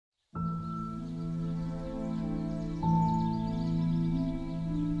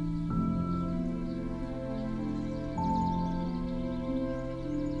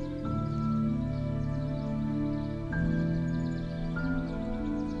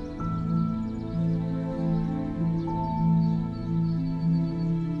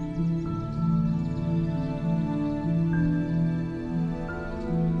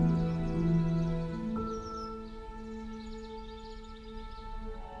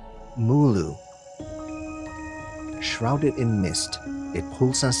Mulu. Shrouded in mist, it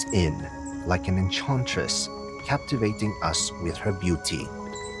pulls us in like an enchantress, captivating us with her beauty.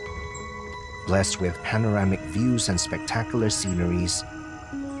 Blessed with panoramic views and spectacular sceneries,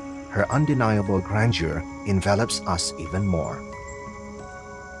 her undeniable grandeur envelops us even more.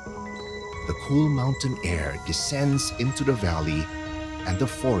 The cool mountain air descends into the valley, and the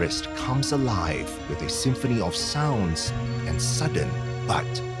forest comes alive with a symphony of sounds and sudden but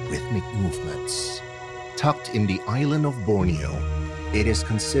rhythmic movements. Tucked in the island of Borneo, it is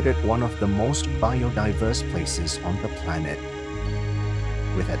considered one of the most biodiverse places on the planet,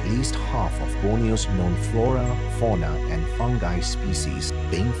 with at least half of Borneo's known flora, fauna, and fungi species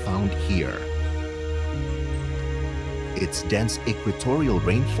being found here. Its dense equatorial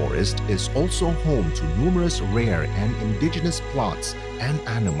rainforest is also home to numerous rare and indigenous plants and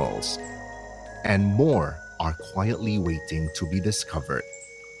animals, and more are quietly waiting to be discovered.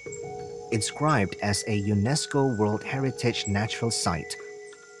 Inscribed as a UNESCO World Heritage Natural Site,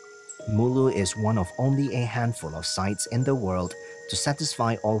 Mulu is one of only a handful of sites in the world to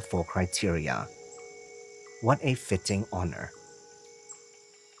satisfy all four criteria. What a fitting honor.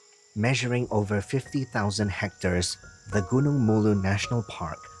 Measuring over 50,000 hectares, the Gunung Mulu National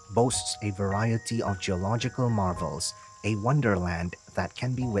Park boasts a variety of geological marvels, a wonderland that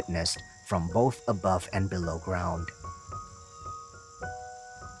can be witnessed from both above and below ground.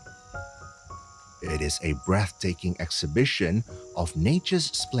 It is a breathtaking exhibition of nature's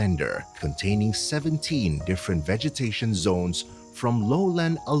splendor, containing 17 different vegetation zones from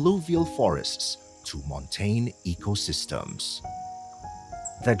lowland alluvial forests to montane ecosystems.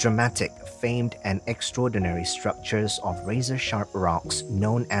 The dramatic, famed, and extraordinary structures of razor-sharp rocks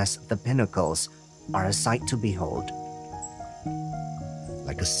known as the pinnacles are a sight to behold.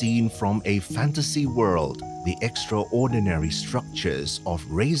 Like a scene from a fantasy world, the extraordinary structures of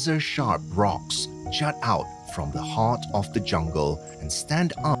razor-sharp rocks jut out from the heart of the jungle and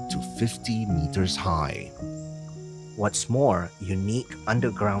stand up to 50 meters high. What's more, unique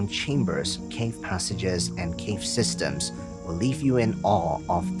underground chambers, cave passages, and cave systems will leave you in awe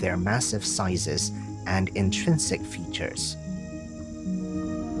of their massive sizes and intrinsic features.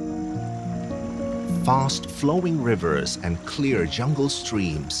 Fast-flowing rivers and clear jungle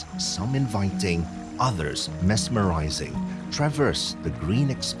streams, some inviting, others mesmerizing, traverse the green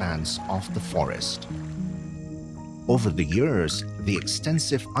expanse of the forest. Over the years, the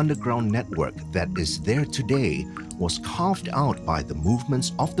extensive underground network that is there today was carved out by the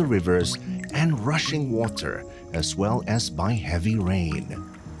movements of the rivers and rushing water, as well as by heavy rain.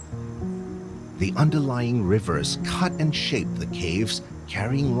 The underlying rivers cut and shape the caves,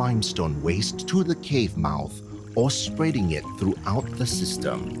 carrying limestone waste to the cave mouth or spreading it throughout the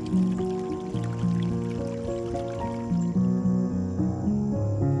system.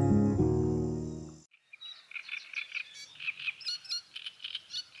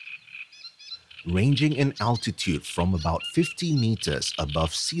 Ranging in altitude from about 50 meters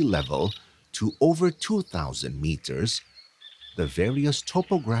above sea level to over 2,000 meters, the various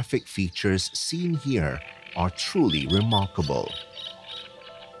topographic features seen here are truly remarkable.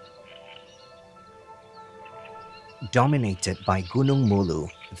 Dominated by Gunung Mulu,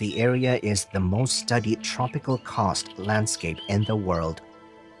 the area is the most studied tropical karst landscape in the world.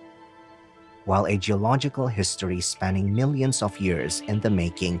 While a geological history spanning millions of years in the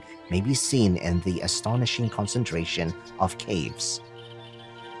making may be seen in the astonishing concentration of caves.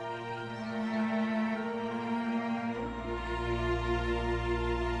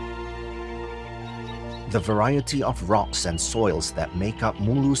 The variety of rocks and soils that make up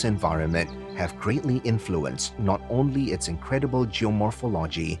Mulu's environment have greatly influenced not only its incredible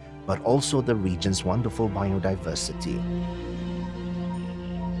geomorphology, but also the region's wonderful biodiversity.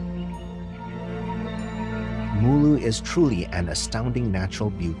 Mulu is truly an astounding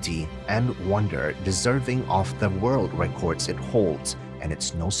natural beauty and wonder deserving of the world records it holds, and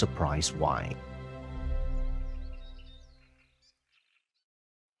it's no surprise why.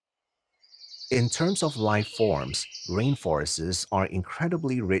 In terms of life forms, rainforests are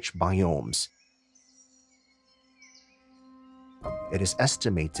incredibly rich biomes. It is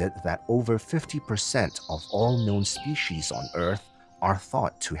estimated that over 50% of all known species on Earth are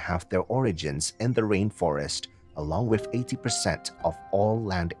thought to have their origins in the rainforest, along with 80% of all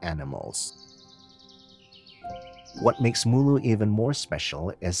land animals. What makes Mulu even more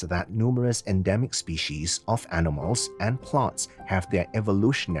special is that numerous endemic species of animals and plants have their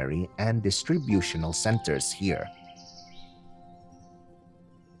evolutionary and distributional centers here.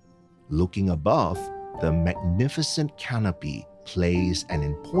 Looking above, the magnificent canopy plays an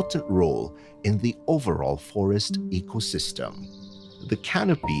important role in the overall forest ecosystem. The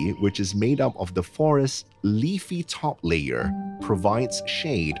canopy, which is made up of the forest's leafy top layer, provides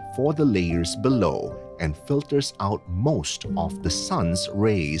shade for the layers below and filters out most of the sun's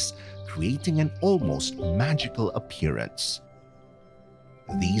rays, creating an almost magical appearance.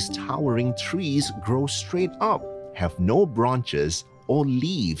 These towering trees grow straight up, have no branches or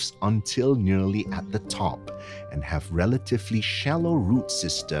leaves until nearly at the top, and have relatively shallow root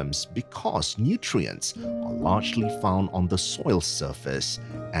systems because nutrients are largely found on the soil surface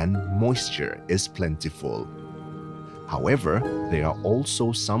and moisture is plentiful. However, there are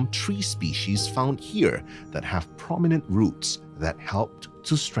also some tree species found here that have prominent roots that helped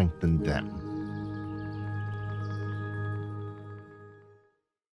to strengthen them.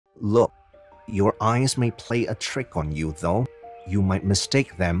 Look, your eyes may play a trick on you though. You might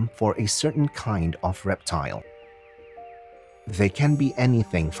mistake them for a certain kind of reptile. They can be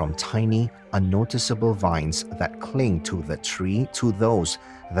anything from tiny, unnoticeable vines that cling to the tree to those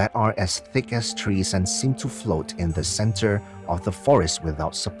that are as thick as trees and seem to float in the center of the forest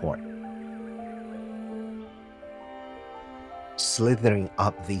without support. Slithering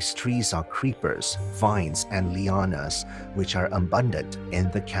up these trees are creepers, vines, and lianas, which are abundant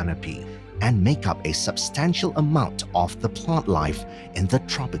in the canopy and make up a substantial amount of the plant life in the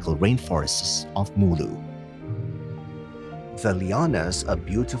tropical rainforests of Mulu. The lianas, a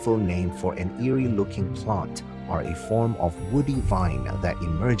beautiful name for an eerie-looking plant, are a form of woody vine that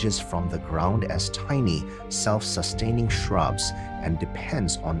emerges from the ground as tiny, self-sustaining shrubs and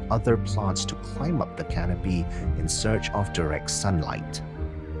depends on other plants to climb up the canopy in search of direct sunlight.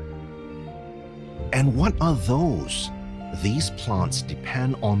 And what are those? These plants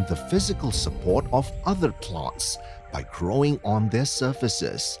depend on the physical support of other plants by growing on their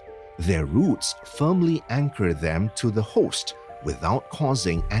surfaces. Their roots firmly anchor them to the host without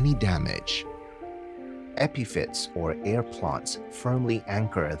causing any damage. Epiphytes, or air plants, firmly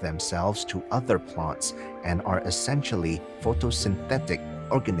anchor themselves to other plants and are essentially photosynthetic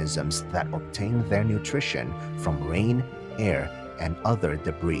organisms that obtain their nutrition from rain, air, and other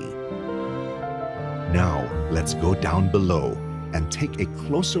debris. Now, let's go down below and take a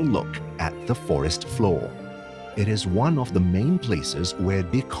closer look at the forest floor. It is one of the main places where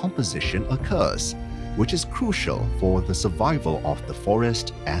decomposition occurs, which is crucial for the survival of the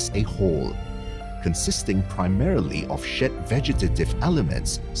forest as a whole. Consisting primarily of shed vegetative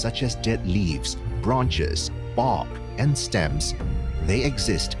elements such as dead leaves, branches, bark, and stems, they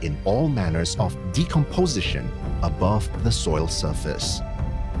exist in all manners of decomposition above the soil surface.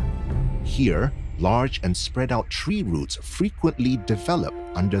 Here, large and spread out tree roots frequently develop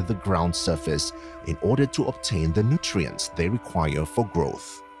under the ground surface in order to obtain the nutrients they require for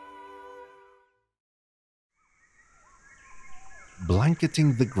growth.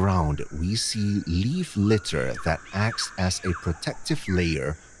 Blanketing the ground, we see leaf litter that acts as a protective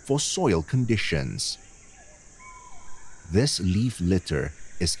layer for soil conditions. This leaf litter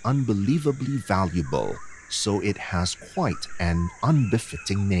is unbelievably valuable, so it has quite an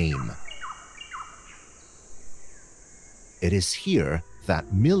unbefitting name. It is here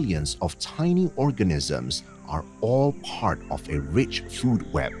that millions of tiny organisms are all part of a rich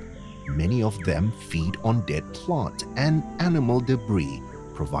food web. Many of them feed on dead plant and animal debris,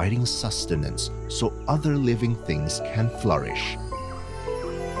 providing sustenance so other living things can flourish.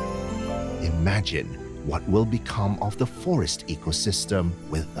 Imagine what will become of the forest ecosystem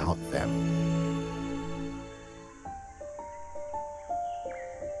without them.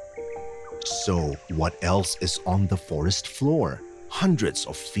 So, what else is on the forest floor? Hundreds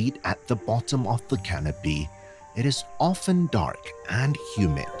of feet at the bottom of the canopy, it is often dark and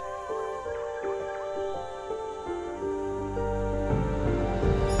humid.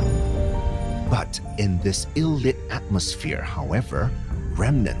 But in this ill-lit atmosphere, however,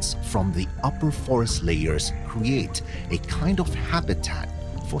 remnants from the upper forest layers create a kind of habitat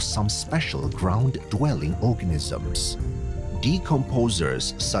for some special ground-dwelling organisms.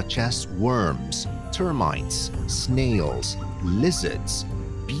 Decomposers such as worms, termites, snails, lizards,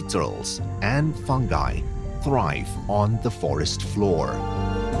 beetles, and fungi thrive on the forest floor.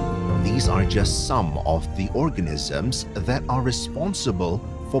 These are just some of the organisms that are responsible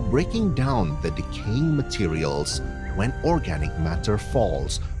for breaking down the decaying materials when organic matter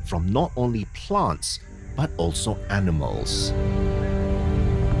falls from not only plants but also animals.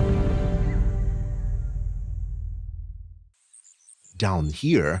 Down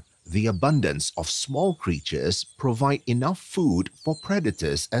here, the abundance of small creatures provide enough food for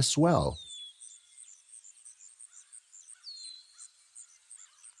predators as well.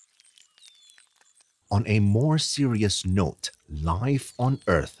 On a more serious note, Life on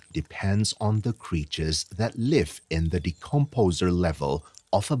Earth depends on the creatures that live in the decomposer level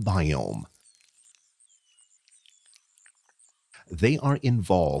of a biome. They are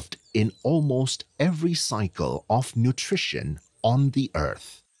involved in almost every cycle of nutrition on the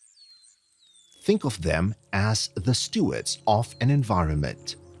Earth. Think of them as the stewards of an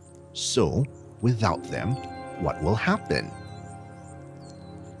environment. So, without them, what will happen?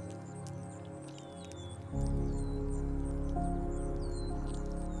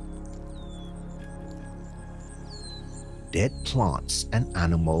 Dead plants and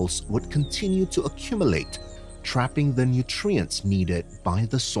animals would continue to accumulate, trapping the nutrients needed by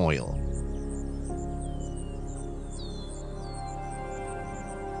the soil.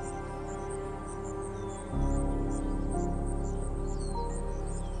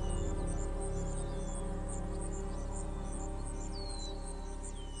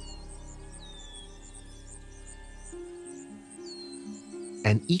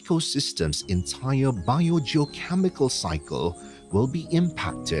 An ecosystem's entire biogeochemical cycle will be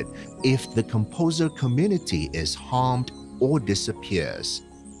impacted if the composer community is harmed or disappears.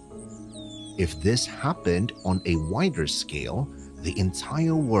 If this happened on a wider scale, the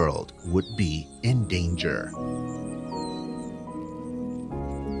entire world would be in danger.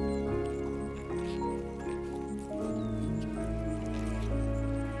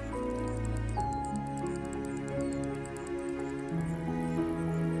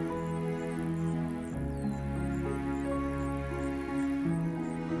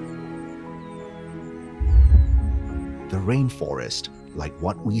 The rainforest, like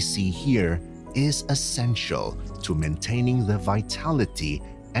what we see here, is essential to maintaining the vitality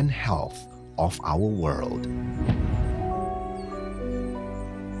and health of our world.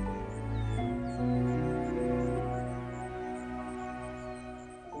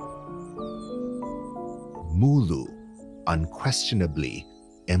 Mulu unquestionably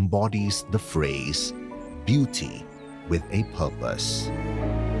embodies the phrase, beauty with a purpose.